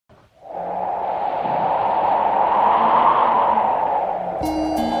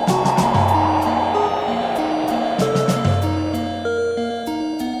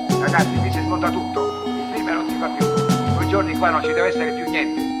qua non ci deve essere più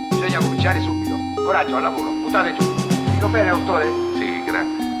niente. Bisogna cominciare subito. Coraggio, al lavoro, buttate giù. Dico bene, autore? Sì,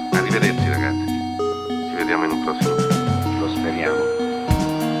 grazie. Arrivederci, ragazzi. Ci vediamo in un prossimo film. Lo speriamo.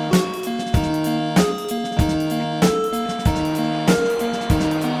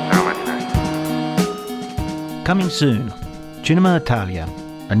 Ciao, marinai. Coming soon, Cinema Italia,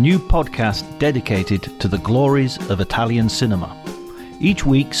 a new podcast dedicated to the glories of Italian cinema. Each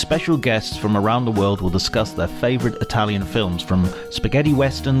week, special guests from around the world will discuss their favourite Italian films, from spaghetti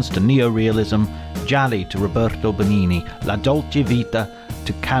westerns to neo-realism, gialli to Roberto Benigni, La Dolce Vita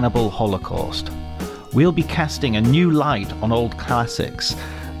to Cannibal Holocaust. We'll be casting a new light on old classics,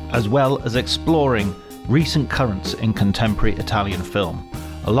 as well as exploring recent currents in contemporary Italian film.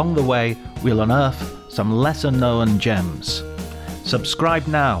 Along the way, we'll unearth some lesser-known gems. Subscribe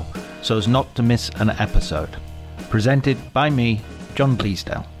now so as not to miss an episode. Presented by me, John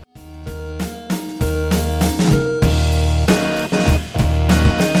Bleasdale.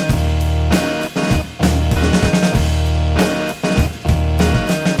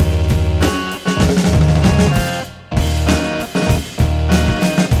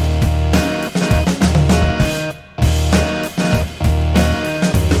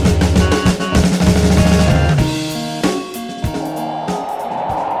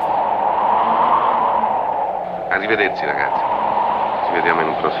 Arrivederci, ragazzi. Ci vediamo in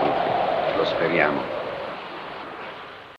un prossimo film. Lo speriamo.